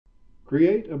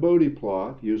Create a Bode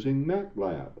plot using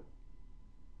MATLAB.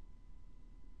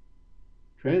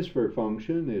 Transfer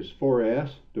function is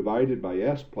 4s divided by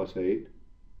s plus 8.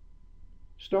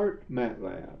 Start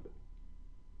MATLAB.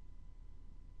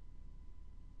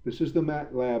 This is the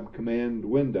MATLAB command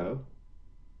window.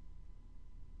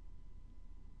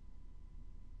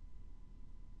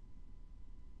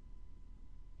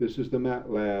 This is the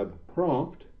MATLAB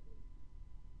prompt.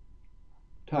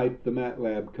 Type the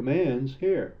MATLAB commands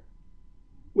here.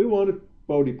 We want a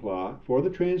Bode plot for the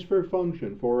transfer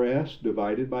function 4s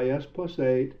divided by s plus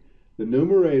 8. The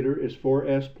numerator is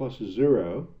 4s plus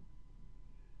 0.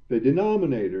 The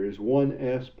denominator is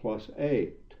 1s plus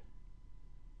 8.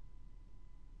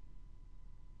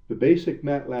 The basic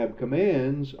MATLAB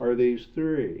commands are these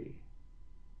three.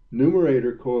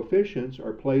 Numerator coefficients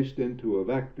are placed into a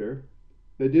vector.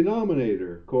 The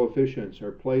denominator coefficients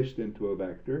are placed into a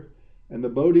vector. And the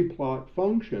Bode plot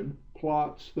function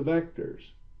plots the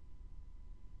vectors.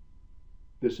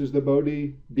 This is the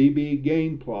Bode dB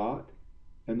gain plot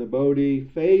and the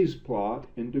Bode phase plot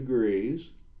in degrees.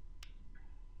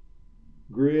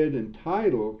 Grid and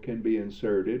title can be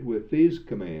inserted with these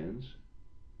commands.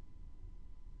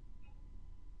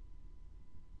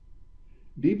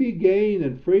 dB gain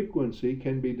and frequency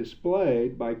can be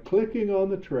displayed by clicking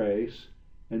on the trace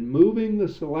and moving the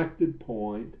selected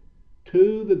point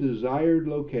to the desired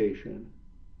location.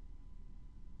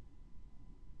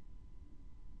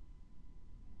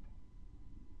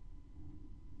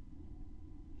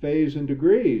 Phase and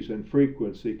degrees and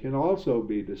frequency can also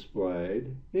be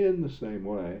displayed in the same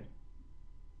way.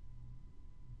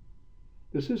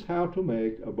 This is how to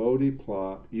make a Bode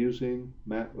plot using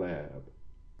MATLAB.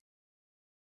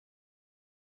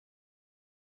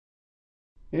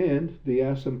 And the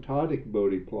asymptotic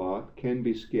Bode plot can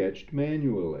be sketched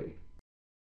manually.